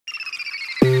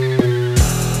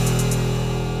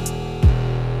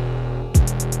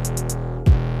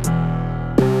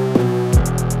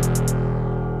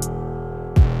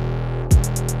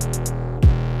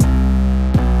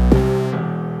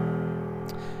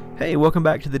Hey, welcome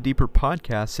back to the Deeper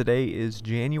Podcast. Today is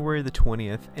January the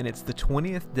 20th, and it's the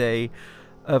 20th day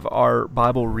of our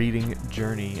Bible reading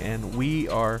journey, and we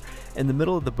are in the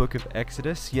middle of the book of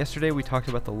Exodus. Yesterday we talked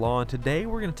about the law, and today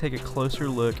we're going to take a closer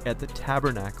look at the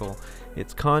tabernacle,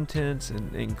 its contents,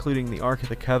 and including the Ark of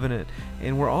the Covenant,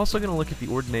 and we're also going to look at the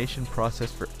ordination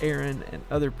process for Aaron and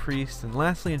other priests. And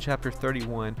lastly, in chapter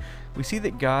 31, we see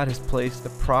that God has placed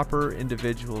the proper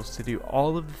individuals to do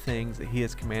all of the things that He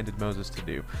has commanded Moses to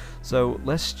do. So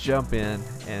let's jump in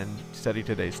and study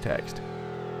today's text.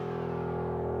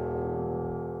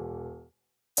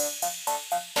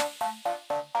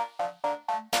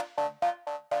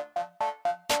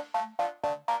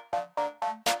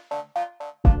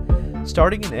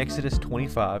 Starting in Exodus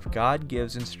 25, God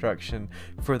gives instruction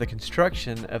for the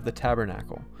construction of the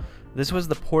tabernacle. This was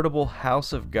the portable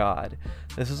house of God.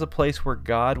 This is a place where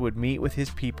God would meet with His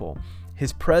people.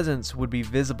 His presence would be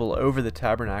visible over the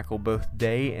tabernacle both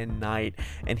day and night,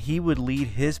 and He would lead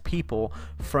His people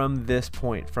from this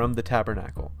point, from the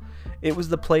tabernacle. It was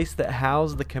the place that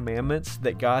housed the commandments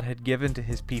that God had given to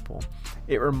His people.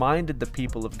 It reminded the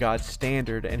people of God's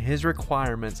standard and His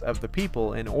requirements of the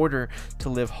people in order to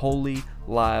live holy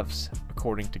lives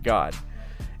according to God.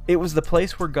 It was the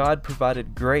place where God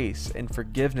provided grace and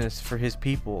forgiveness for His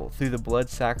people through the blood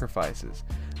sacrifices.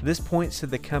 This points to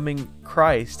the coming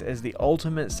Christ as the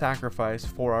ultimate sacrifice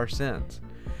for our sins.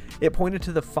 It pointed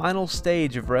to the final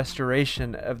stage of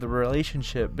restoration of the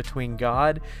relationship between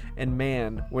God and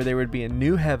man, where there would be a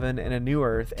new heaven and a new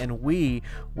earth, and we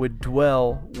would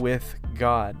dwell with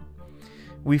God.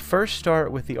 We first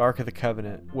start with the Ark of the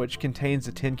Covenant, which contains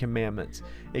the Ten Commandments.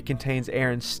 It contains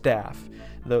Aaron's staff,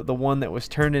 the one that was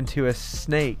turned into a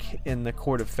snake in the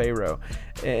court of Pharaoh,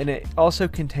 and it also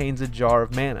contains a jar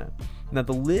of manna. Now,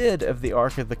 the lid of the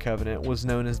Ark of the Covenant was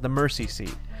known as the mercy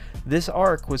seat. This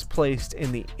ark was placed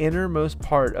in the innermost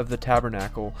part of the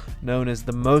tabernacle, known as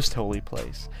the most holy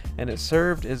place, and it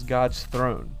served as God's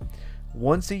throne.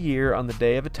 Once a year on the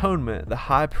Day of Atonement, the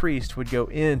high priest would go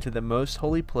into the most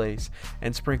holy place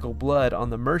and sprinkle blood on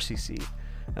the mercy seat.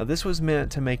 Now, this was meant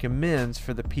to make amends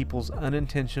for the people's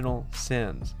unintentional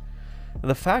sins.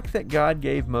 The fact that God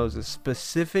gave Moses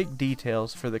specific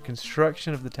details for the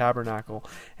construction of the tabernacle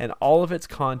and all of its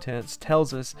contents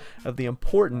tells us of the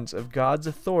importance of God's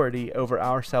authority over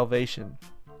our salvation.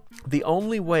 The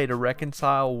only way to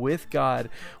reconcile with God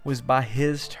was by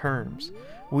His terms.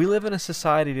 We live in a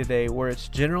society today where it's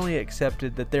generally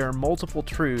accepted that there are multiple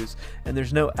truths and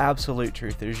there's no absolute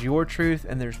truth. There's your truth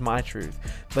and there's my truth.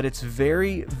 But it's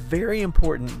very, very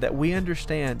important that we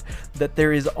understand that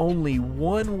there is only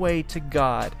one way to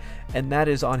God, and that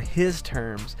is on His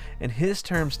terms. And His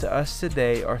terms to us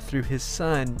today are through His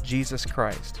Son, Jesus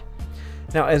Christ.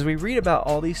 Now, as we read about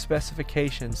all these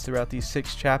specifications throughout these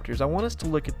 6 chapters, I want us to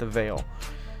look at the veil.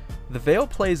 The veil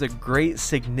plays a great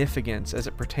significance as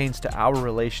it pertains to our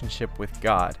relationship with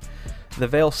God. The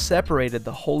veil separated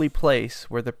the holy place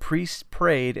where the priests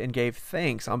prayed and gave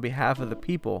thanks on behalf of the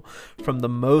people from the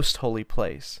most holy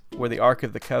place where the Ark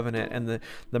of the Covenant and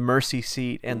the mercy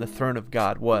seat and the throne of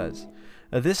God was.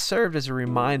 This served as a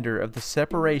reminder of the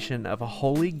separation of a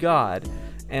holy God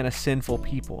and a sinful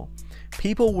people.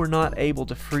 People were not able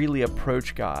to freely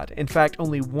approach God. In fact,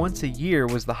 only once a year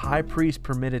was the high priest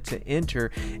permitted to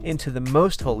enter into the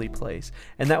most holy place,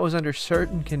 and that was under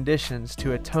certain conditions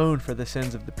to atone for the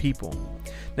sins of the people.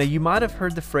 Now, you might have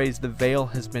heard the phrase, "the veil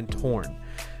has been torn,"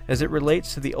 as it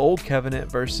relates to the Old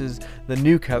Covenant versus the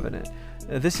New Covenant.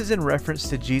 This is in reference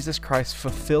to Jesus Christ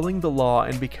fulfilling the law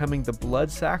and becoming the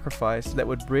blood sacrifice that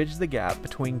would bridge the gap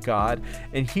between God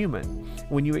and human.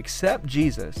 When you accept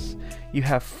Jesus, you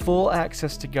have full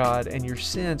access to God, and your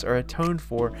sins are atoned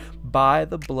for by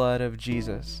the blood of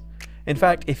Jesus. In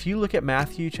fact, if you look at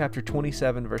Matthew chapter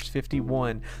 27, verse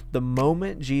 51, the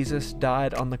moment Jesus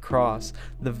died on the cross,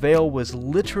 the veil was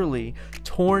literally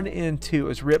torn in two. It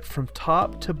was ripped from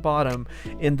top to bottom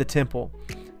in the temple.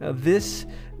 Now, this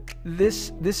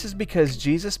is because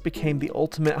Jesus became the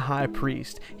ultimate high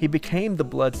priest. He became the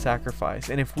blood sacrifice.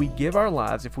 And if we give our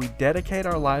lives, if we dedicate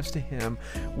our lives to Him,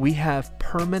 we have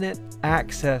permanent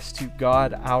access to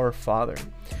God our Father.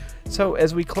 So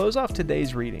as we close off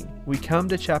today's reading, we come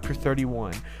to chapter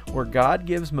 31, where God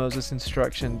gives Moses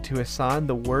instruction to assign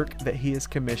the work that he has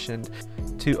commissioned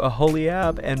to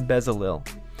Aholiab and Bezalel.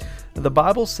 The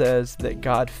Bible says that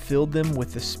God filled them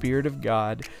with the Spirit of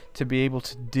God to be able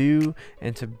to do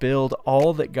and to build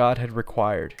all that God had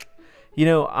required. You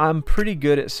know, I'm pretty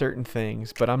good at certain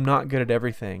things, but I'm not good at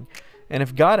everything. And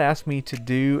if God asked me to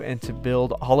do and to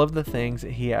build all of the things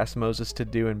that He asked Moses to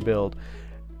do and build,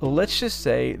 let's just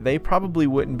say they probably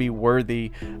wouldn't be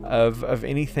worthy of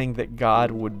anything that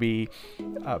God would be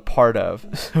part of.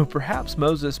 So perhaps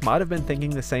Moses might have been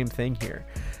thinking the same thing here.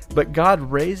 But God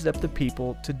raised up the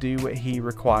people to do what he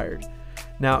required.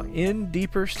 Now, in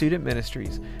Deeper Student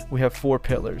Ministries, we have 4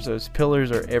 pillars. Those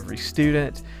pillars are every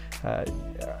student,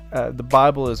 the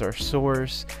Bible is our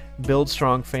source, build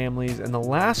strong families, and the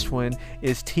last one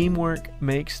is teamwork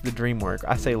makes the dream work.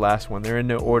 I say last one, they're in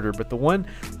no order, but the one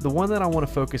that I want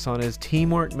to focus on is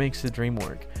teamwork makes the dream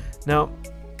work. Now,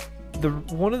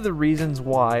 one of the reasons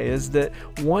why is that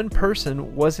one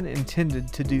person wasn't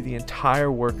intended to do the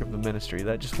entire work of the ministry.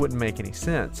 That just wouldn't make any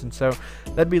sense. And so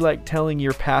that'd be like telling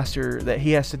your pastor that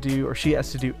he has to do or she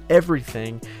has to do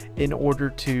everything in order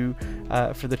to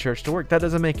for the church to work. That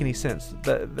doesn't make any sense.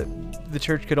 The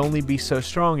church could only be so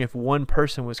strong if one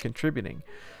person was contributing.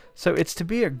 So it's to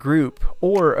be a group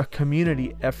or a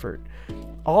community effort.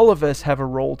 All of us have a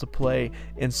role to play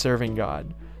in serving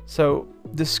God. So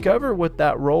discover what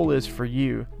that role is for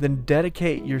you, then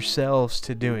dedicate yourselves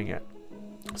to doing it.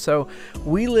 So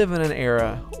we live in an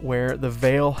era where the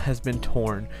veil has been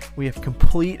torn. We have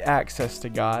complete access to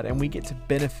God, and we get to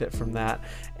benefit from that,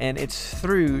 and it's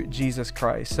through Jesus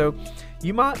Christ. So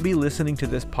you might be listening to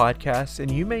this podcast and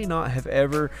you may not have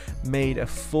ever made a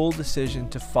full decision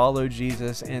to follow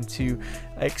Jesus and to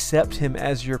accept him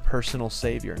as your personal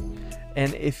Savior.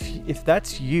 And if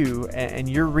that's you and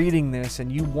you're reading this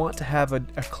and you want to have a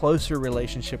closer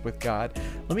relationship with God,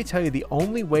 let me tell you, the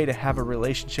only way to have a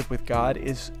relationship with God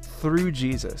is through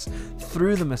Jesus,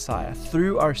 through the Messiah,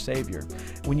 through our Savior.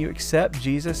 When you accept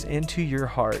Jesus into your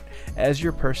heart as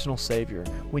your personal Savior,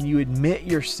 when you admit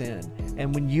your sin,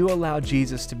 and when you allow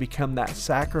Jesus to become that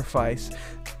sacrifice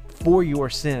for your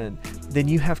sin, then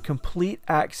you have complete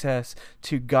access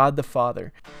to God the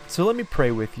Father. So let me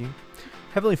pray with you.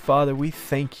 Heavenly Father, we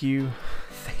thank you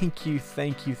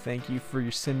for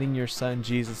your sending your Son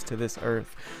Jesus to this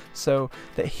earth so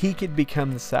that he could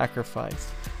become the sacrifice,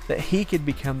 that he could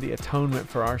become the atonement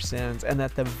for our sins, and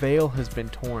that the veil has been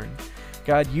torn.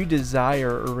 God, you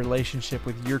desire a relationship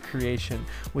with your creation,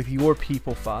 with your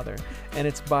people, Father. And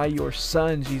it's by your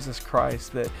Son, Jesus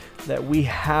Christ, that we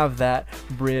have that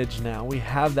bridge now. We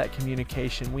have that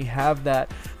communication. We have that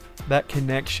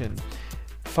connection.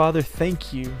 Father,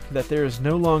 thank you that there is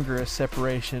no longer a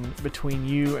separation between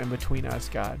you and between us,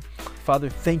 God. Father,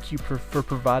 thank you for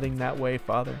providing that way,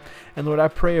 Father. And Lord, I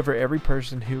pray over every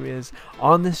person who is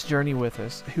on this journey with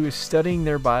us, who is studying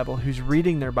their Bible, who's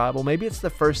reading their Bible. Maybe it's the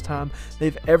first time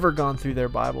they've ever gone through their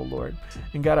Bible, Lord.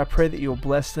 And God, I pray that you'll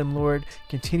bless them, Lord.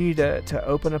 Continue to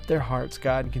open up their hearts,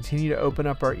 God, and continue to open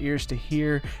up our ears to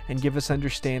hear and give us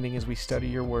understanding as we study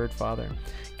your word, Father.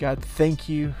 God, thank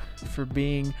you for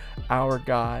being our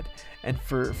God and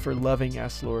for loving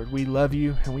us, Lord. We love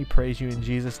you and we praise you in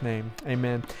Jesus' name.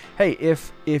 Amen. Hey,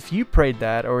 if you prayed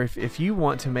that, or if you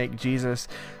want to make Jesus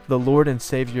the Lord and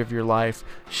Savior of your life,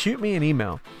 shoot me an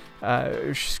email.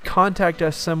 Contact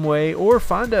us some way, or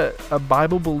find a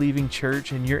Bible-believing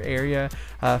church in your area.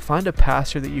 Find a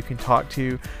pastor that you can talk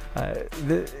to.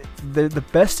 The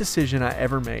best decision I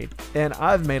ever made, and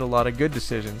I've made a lot of good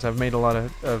decisions. I've made a lot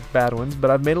of bad ones, but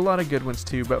I've made a lot of good ones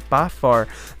too. But by far,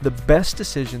 the best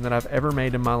decision that I've ever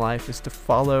made in my life is to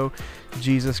follow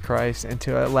Jesus Christ and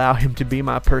to allow him to be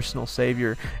my personal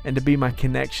Savior and to be my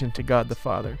connection to God the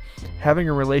Father. Having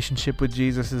a relationship with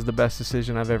Jesus is the best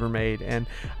decision I've ever made, and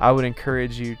I would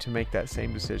encourage you to make that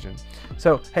same decision.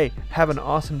 So, hey, have an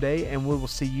awesome day, and we will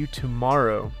see you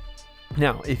tomorrow.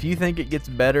 Now, if you think it gets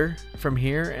better from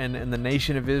here and the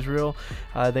nation of Israel,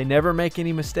 they never make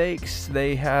any mistakes.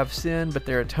 They have sin, but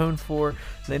they're atoned for.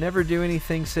 They never do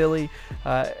anything silly.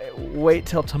 Wait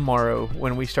till tomorrow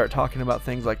when we start talking about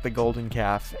things like the golden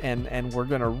calf, and we're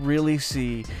going to really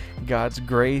see God's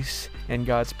grace and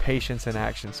God's patience in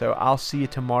action. So I'll see you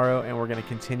tomorrow, and we're going to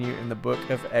continue in the book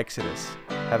of Exodus.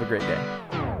 Have a great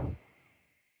day.